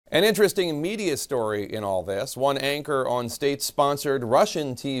An interesting media story in all this. One anchor on state-sponsored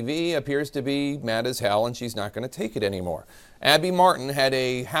Russian TV appears to be mad as hell, and she's not going to take it anymore. Abby Martin had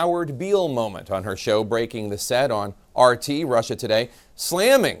a Howard Beale moment on her show, breaking the set on RT Russia Today,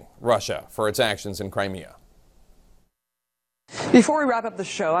 slamming Russia for its actions in Crimea. Before we wrap up the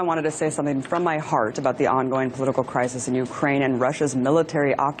show, I wanted to say something from my heart about the ongoing political crisis in Ukraine and Russia's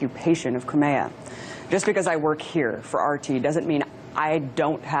military occupation of Crimea. Just because I work here for RT doesn't mean I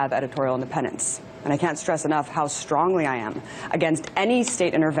don't have editorial independence. And I can't stress enough how strongly I am against any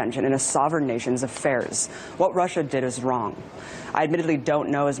state intervention in a sovereign nation's affairs. What Russia did is wrong. I admittedly don't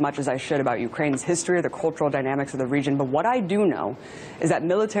know as much as I should about Ukraine's history or the cultural dynamics of the region, but what I do know is that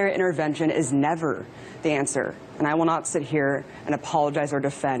military intervention is never the answer. And I will not sit here and apologize or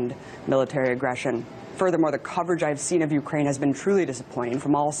defend military aggression. Furthermore, the coverage I've seen of Ukraine has been truly disappointing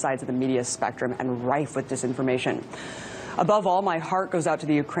from all sides of the media spectrum and rife with disinformation. Above all, my heart goes out to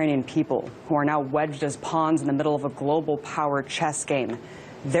the Ukrainian people, who are now wedged as pawns in the middle of a global power chess game.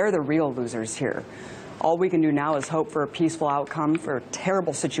 They're the real losers here. All we can do now is hope for a peaceful outcome for a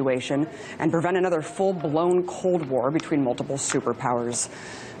terrible situation and prevent another full-blown Cold War between multiple superpowers.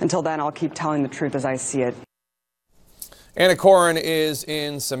 Until then, I'll keep telling the truth as I see it. Anna Koren is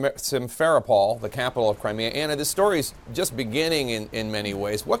in Simferopol, the capital of Crimea. Anna, this story is just beginning in many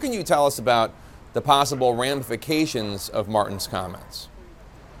ways. What can you tell us about the possible ramifications of Martin's comments?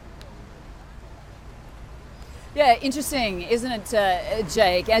 Yeah, interesting, isn't it,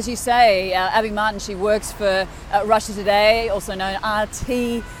 Jake? As you say, Abby Martin, she works for Russia Today, also known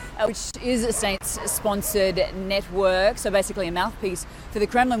RT, which is a state-sponsored network, so basically a mouthpiece for the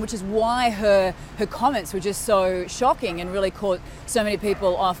Kremlin, which is why her comments were just so shocking and really caught so many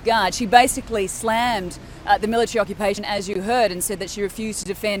people off guard. She basically slammed the military occupation, as you heard, and said that she refused to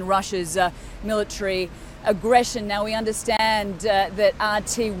defend Russia's military aggression. Now, we understand that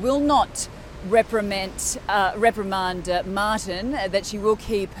RT will not reprimand Martin, that she will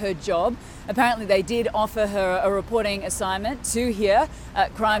keep her job. Apparently they did offer her a reporting assignment to here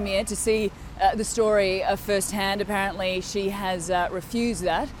at Crimea to see the story firsthand. Apparently she has refused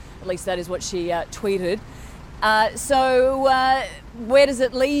that. At least that is what she tweeted. So where does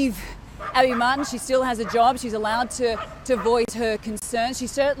it leave Abby Martin? She still has a job. She's allowed to voice her concerns. She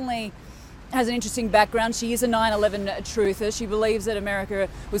certainly has an interesting background. She is a 9/11 truther. She believes that America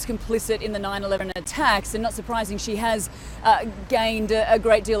was complicit in the 9/11 attacks, and not surprising, she has gained a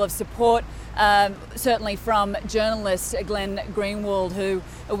great deal of support, certainly from journalist Glenn Greenwald, who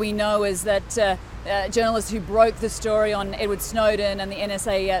we know is that journalist who broke the story on Edward Snowden and the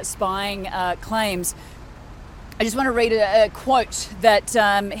NSA spying claims. I just want to read a quote that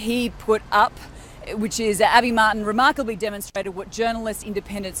he put up, which is Abby Martin remarkably demonstrated what journalist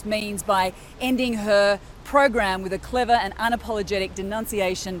independence means by ending her program with a clever and unapologetic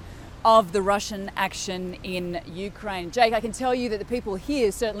denunciation of the Russian action in Ukraine. Jake, I can tell you that the people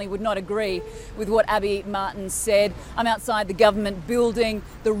here certainly would not agree with what Abby Martin said. I'm outside the government building.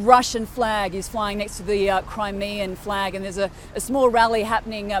 The Russian flag is flying next to the Crimean flag, and there's a small rally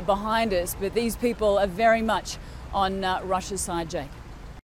happening behind us, but these people are very much on Russia's side, Jake.